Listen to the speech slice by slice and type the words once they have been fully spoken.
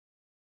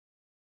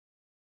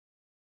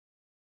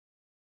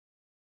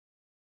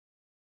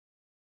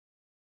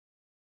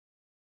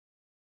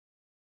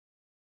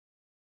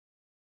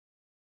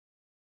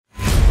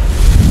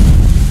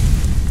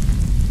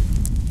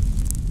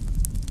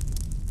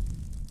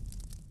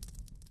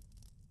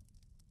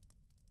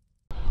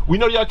we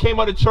know y'all came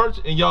out of church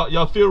and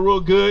y'all feel real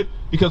good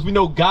because we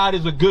know God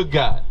is a good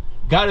God.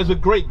 God is a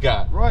great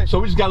God. Right. So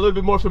we just got a little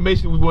bit more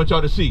information we want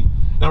y'all to see.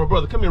 Now, my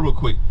brother, come here real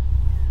quick.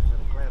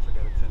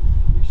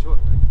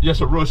 Yes,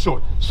 sir, real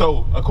short.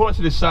 So, according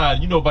to this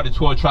side, you know about the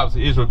 12 tribes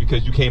of Israel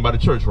because you came out of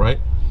church, right?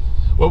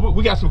 Well,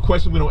 we got some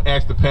questions we don't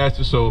ask the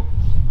pastor, so,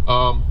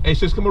 hey,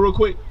 sis, come on real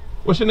quick.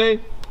 What's your name?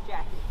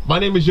 Jackie. My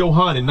name is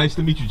Yawanathan. Nice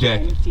to meet you,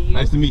 Jackie. Nice to you.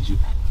 Nice to meet you.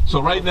 So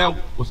right now,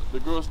 the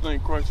girls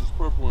think Christ is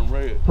purple and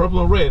red.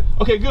 Purple and red.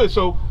 Okay, good.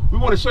 So we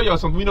want to show y'all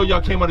something. We know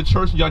y'all came out of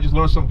church and y'all just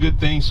learned some good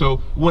things,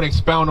 so we want to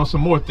expound on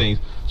some more things.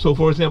 So,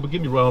 for example,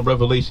 give me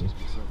Revelations.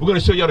 We're going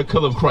to show y'all the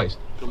color of Christ,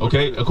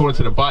 okay, according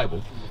to the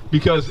Bible.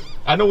 Because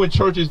I know in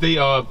churches, they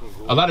a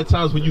lot of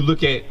times when you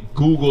look at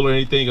Google or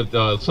anything,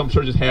 some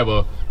churches have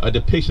a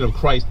depiction of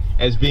Christ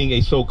as being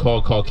a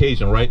so-called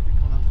Caucasian, right?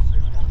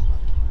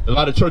 A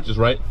lot of churches,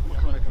 right?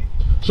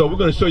 So we're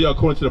going to show y'all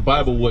according to the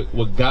Bible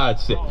what God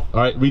said. All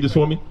right, read this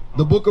for me.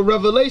 The book of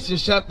Revelation,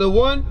 chapter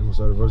 1. I'm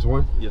sorry, verse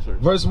 1? Yes, sir.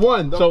 Verse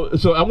 1.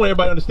 So I want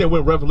everybody to understand we're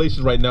in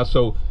Revelation right now.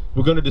 So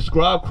we're going to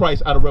describe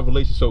Christ out of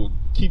Revelation. So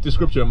keep the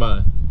scripture in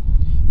mind.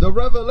 The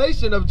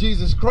revelation of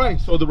Jesus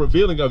Christ. So the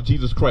revealing of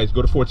Jesus Christ.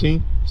 Go to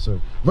 14.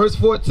 Sorry. Verse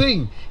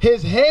 14.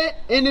 His head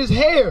and his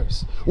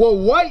hairs were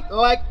white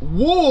like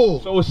wool.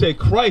 So it said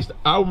Christ,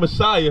 our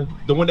Messiah,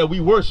 the one that we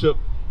worship,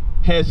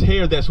 has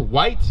hair that's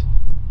white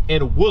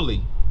and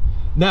woolly.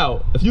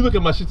 Now, if you look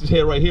at my sister's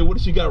hair right here, what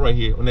does she got right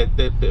here on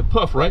that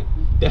puff, right?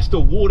 That's the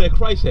wool that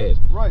Christ has.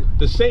 Right.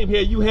 The same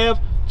hair you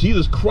have,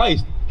 Jesus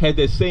Christ had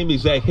that same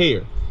exact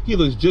hair. He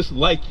looks just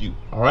like you,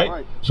 all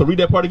right? So read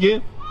that part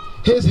again.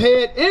 His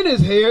head and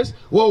his hairs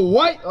were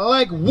white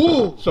like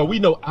wool. So we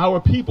know our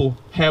people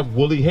have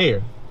woolly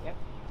hair. Yep.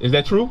 Is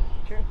that true?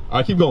 True. All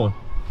right, keep going.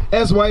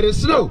 As white as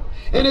snow.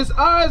 And his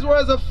eyes were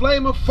as a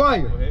flame of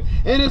fire.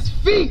 And his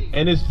feet.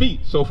 And his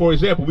feet. So for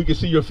example, we can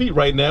see your feet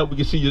right now. We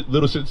can see your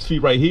little sister's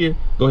feet right here.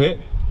 Go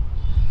ahead.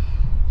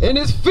 And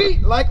his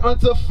feet like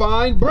unto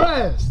fine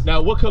brass.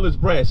 Now, what color is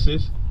brass,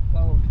 sis?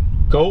 Gold.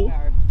 Gold?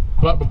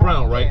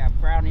 Brown, right? Yeah,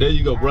 brown. There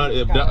you go,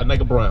 brown, like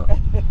a brown.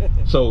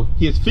 So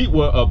his feet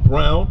were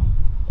brown.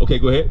 Okay,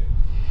 go ahead.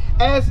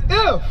 As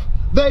if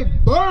they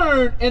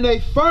burn in a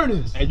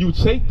furnace. And you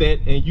take that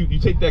and you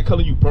take that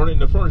color, you burn it in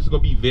the furnace, it's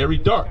going to be very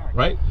dark,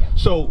 right? Yep.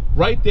 So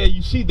right there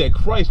you see that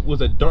Christ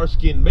was a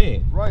dark-skinned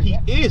man. Right. He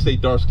is a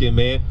dark-skinned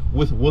man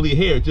with woolly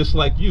hair, just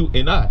like you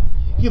and I.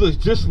 He looks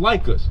just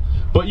like us.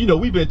 But you know,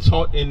 we've been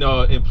taught in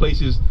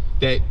places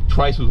that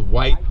Christ was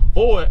white,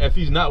 or if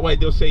he's not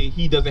white, they'll say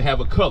he doesn't have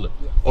a color,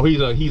 or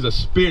he's a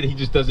spirit,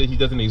 he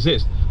doesn't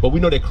exist. But we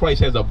know that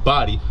Christ has a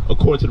body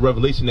according to the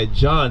revelation that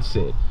John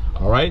said.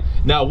 All right.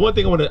 Now, one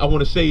thing I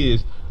want to say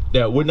is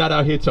that we're not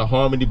out here to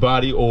harm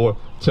anybody or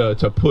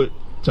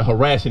to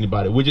harass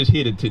anybody. We're just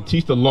here to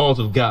teach the laws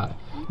of God.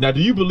 Now,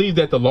 do you believe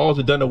that the laws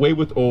are done away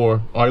with,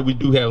 or we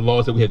do have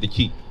laws that we have to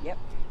keep? Yep.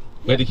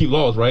 We have to keep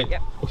laws, right?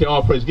 Yep. Okay,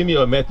 all praise. Give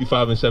me Matthew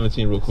 5 and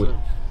 17 real quick.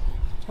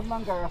 Come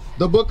on, girls.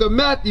 The book of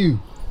Matthew,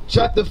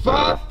 chapter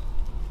 5.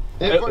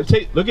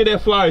 Look at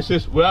that flyer,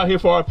 sis. We're out here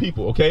for our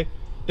people, okay?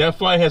 That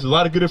flyer has a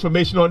lot of good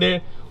information on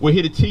there. We're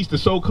here to teach the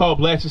so-called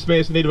blacks,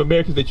 Hispanics, and Native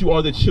Americans that you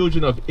are the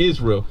children of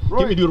Israel. Right.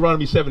 Give me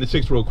Deuteronomy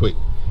 7:6 real quick.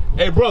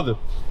 Hey, brother.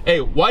 Hey,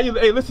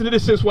 listen to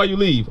this, sis, while you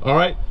leave, all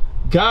right?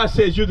 God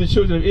says you're the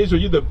children of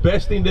Israel. You're the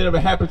best thing that ever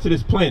happened to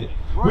this planet.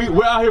 Right.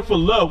 We're out here for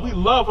love. We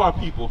love our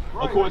people,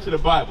 according to the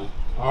Bible,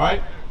 all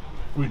right?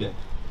 Read that.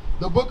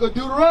 The book of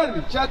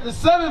Deuteronomy, chapter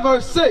 7,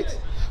 verse 6.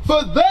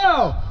 For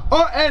thou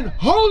art an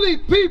holy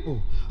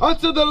people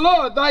unto the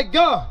Lord thy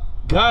God.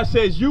 God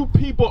says you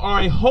people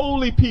are a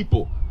holy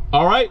people,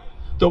 all right?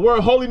 The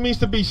word holy means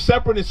to be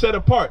separate and set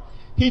apart.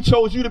 He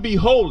chose you to be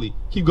holy.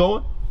 Keep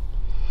going.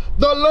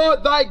 The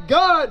Lord thy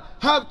God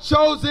hath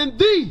chosen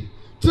thee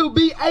to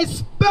be a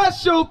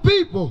special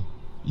people.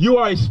 You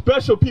are a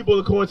special people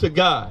according to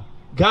God.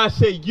 God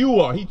said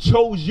you are. He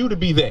chose you to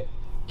be that.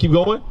 Keep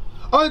going.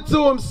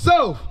 Unto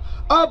himself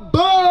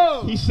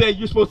above. He said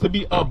you're supposed to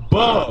be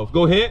above.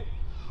 Go ahead.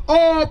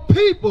 All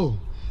people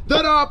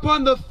that are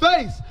upon the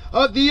face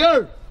of the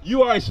earth.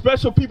 You are a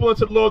special people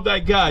unto the Lord thy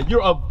God.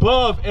 You're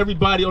above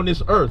everybody on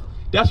this earth.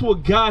 That's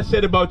what God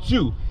said about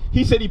you.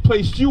 He said he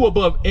placed you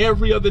above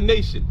every other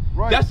nation.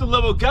 Right. That's the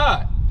love of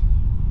God.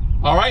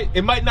 All right?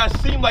 It might not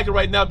seem like it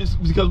right now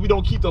because we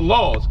don't keep the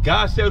laws.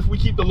 God said if we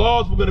keep the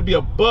laws, we're going to be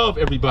above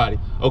everybody.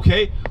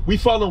 Okay? We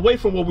fall away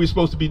from what we're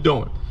supposed to be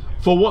doing.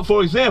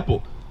 For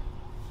example,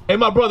 hey,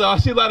 my brother, I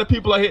see a lot of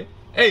people out here.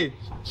 Hey,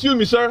 excuse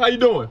me, sir. How you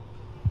doing?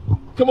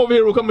 Come over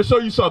here. We'll come and show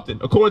you something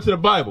according to the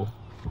Bible.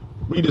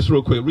 Read this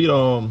real quick. Read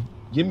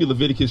give me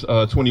Leviticus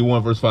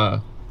 21 verse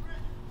 5.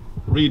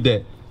 Read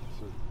that.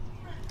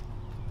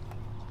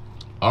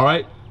 All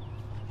right.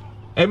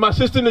 Hey, my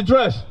sister in the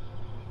dress.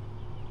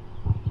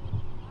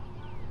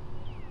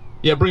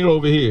 Yeah, bring her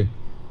over here.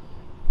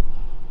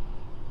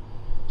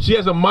 She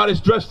has a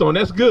modest dress on.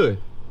 That's good.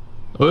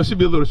 Well, it should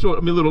be a little short,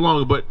 a little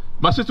longer, but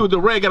my sister with the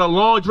red got a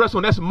long dress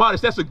on. That's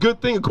modest. That's a good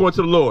thing according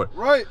to the Lord.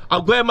 Right.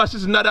 I'm glad my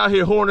sister's not out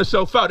here whoring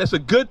herself out. That's a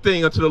good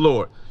thing unto the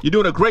Lord. You're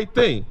doing a great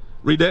thing.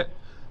 Read that.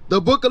 The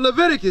book of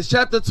Leviticus,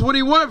 chapter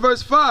 21,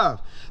 verse 5.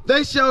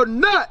 They shall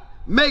not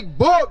make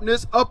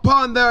baldness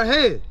upon their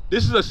head.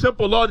 This is a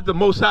simple law that the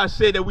Most High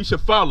said that we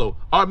should follow.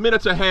 Our men are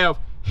to have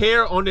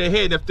hair on their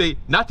head, if they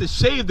not to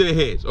shave their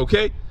heads,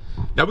 okay?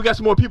 Now we got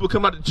some more people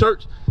come out to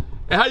church.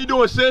 And how you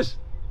doing, sis?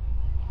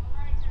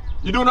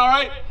 You doing all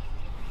right?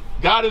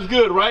 God is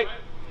good, right?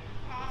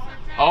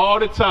 All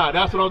the time.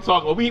 That's what I'm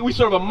talking about. We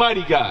serve a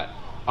mighty God,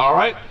 all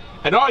right?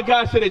 And our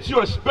God said that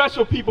you're a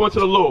special people unto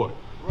the Lord.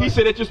 He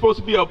said that you're supposed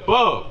to be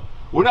above.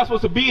 We're not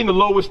supposed to be in the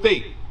lower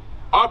state.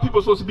 Our people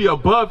are supposed to be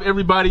above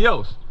everybody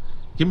else.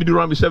 Give me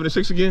Deuteronomy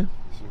 7:6 again.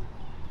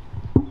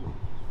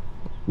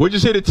 We're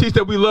just here to teach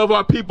that we love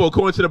our people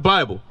according to the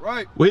Bible.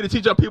 Right. We're here to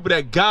teach our people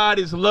that God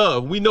is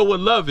love. We know what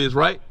love is,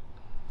 right?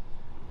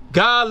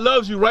 God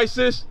loves you, right,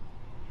 sis?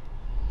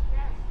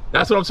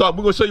 That's what I'm talking.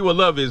 We're gonna show you what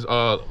love is.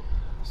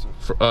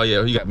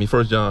 Yeah, you got me.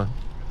 1 John.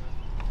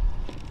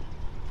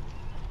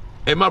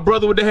 And my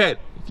brother with the hat.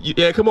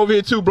 Yeah, come over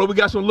here too, bro. We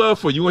got some love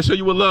for you. We want to show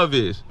you what love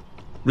is.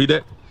 Read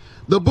that.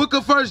 The book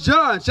of 1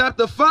 John,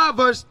 chapter 5,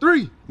 verse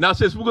 3. Now,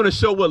 sis, we're going to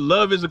show what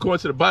love is according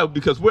to the Bible,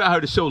 because we're out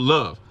here to show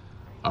love.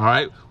 All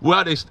right? We're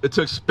out here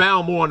to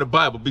expound more on the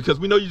Bible, because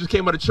we know you just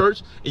came out of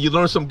church and you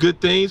learned some good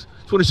things.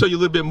 Just want to show you a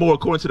little bit more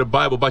according to the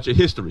Bible about your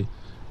history.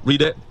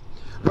 Read that.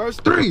 Verse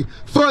 3.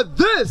 For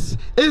this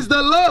is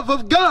the love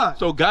of God.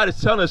 So God is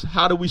telling us,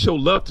 how do we show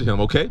love to him,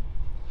 okay?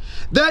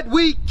 That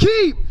we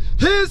keep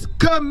his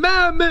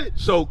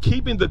commandments. So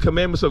keeping the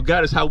commandments of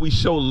God is how we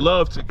show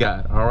love to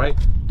God, all right?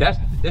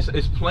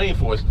 It's plain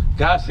for us.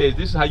 God says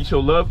this is how you show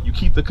love. You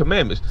keep the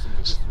commandments.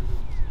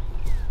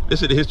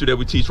 This is the history that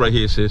we teach right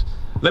here, sis.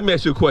 Let me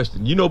ask you a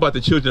question. You know about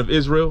the children of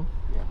Israel?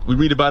 We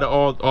read about it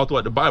all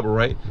throughout the Bible,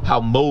 right? How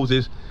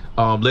Moses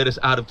led us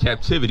out of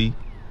captivity,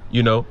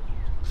 you know,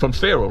 from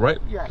Pharaoh, right?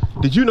 Yeah.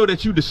 Did you know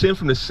that you descend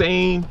from the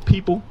same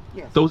people?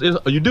 Yes.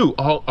 You do.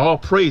 All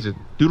praises.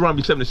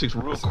 Deuteronomy 7:6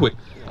 real quick.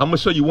 I'm going to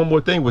show you one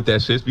more thing with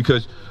that, sis,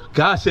 because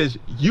God says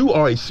you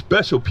are a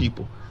special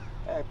people.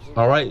 Absolutely.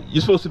 All right?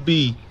 You're supposed to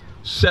be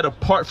set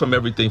apart from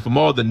everything, from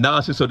all the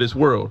nonsense of this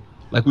world,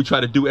 like we try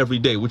to do every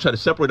day. We try to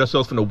separate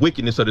ourselves from the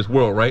wickedness of this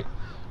world, right?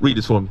 Read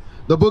this for me.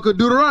 The book of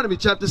Deuteronomy,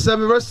 chapter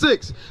 7, verse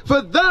 6.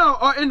 For thou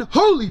art an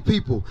holy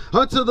people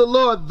unto the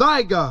Lord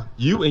thy God.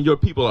 You and your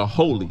people are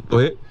holy. Go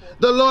ahead.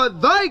 The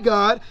Lord thy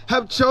God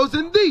have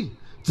chosen thee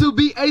to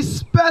be a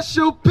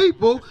special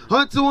people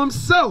unto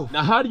himself.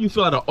 Now, how do you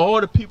feel out of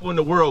all the people in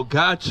the world,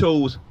 God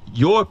chose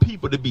your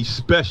people to be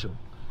special?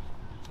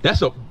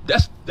 That's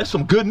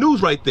some good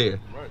news right there.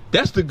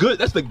 That's the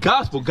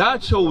gospel.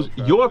 God chose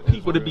your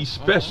people to be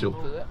special.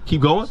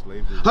 Keep going.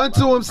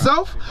 Unto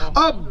himself,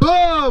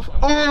 above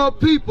all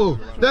people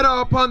that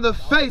are upon the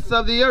face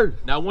of the earth.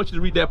 Now I want you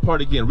to read that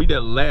part again. Read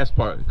that last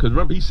part, because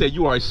remember he said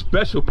you are a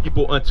special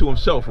people unto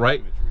himself,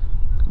 right?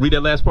 Read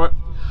that last part.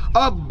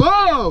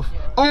 Above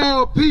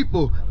all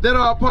people that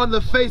are upon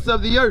the face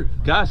of the earth.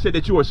 God said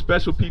that you are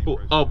special people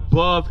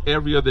above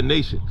every other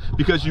nation,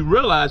 because you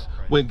realize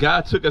when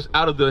God took us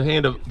out of the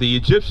hand of the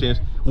Egyptians,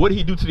 what did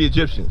he do to the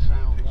Egyptians?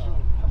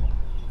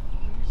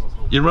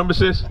 You remember,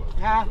 sis?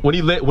 Huh? When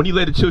he led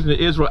the children of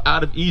Israel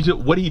out of Egypt,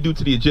 what did he do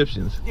to the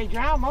Egyptians? They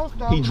drowned most of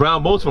them. He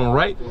drowned most of them,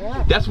 right?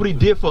 Yeah. That's what he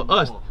did for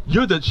us.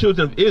 You're the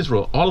children of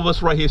Israel. All of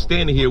us right here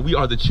standing here, we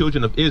are the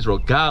children of Israel.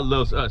 God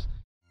loves us.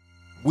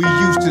 We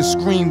used to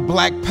scream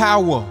black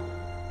power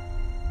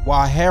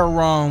while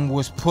Heron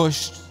was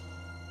pushed.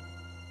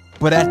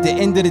 But at the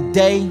end of the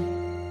day,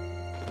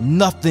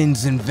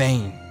 nothing's in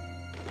vain.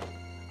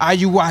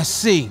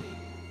 Iuic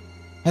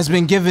has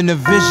been given a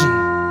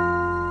vision.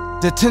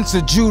 The tents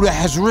of Judah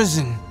has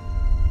risen.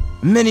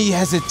 Many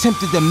has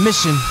attempted the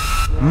mission.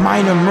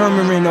 Minor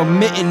murmuring,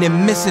 omitting,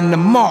 and missing the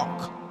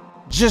mark.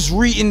 Just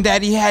reading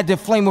that he had the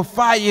flame of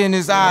fire in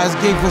his eyes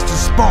gave us the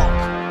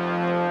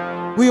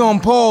spark. We on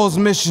Paul's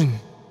mission.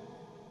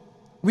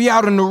 We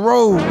out on the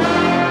road,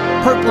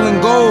 purple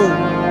and gold.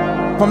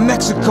 From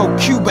Mexico,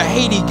 Cuba,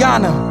 Haiti,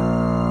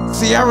 Ghana,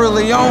 Sierra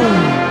Leone.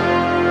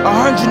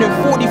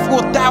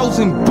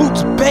 144,000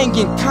 boots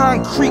banging,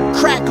 concrete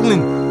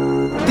crackling.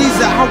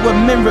 These are our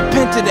men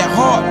repented at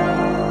heart.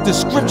 The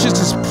scriptures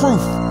is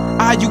proof.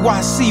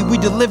 Iuic, we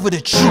deliver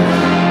the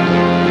truth.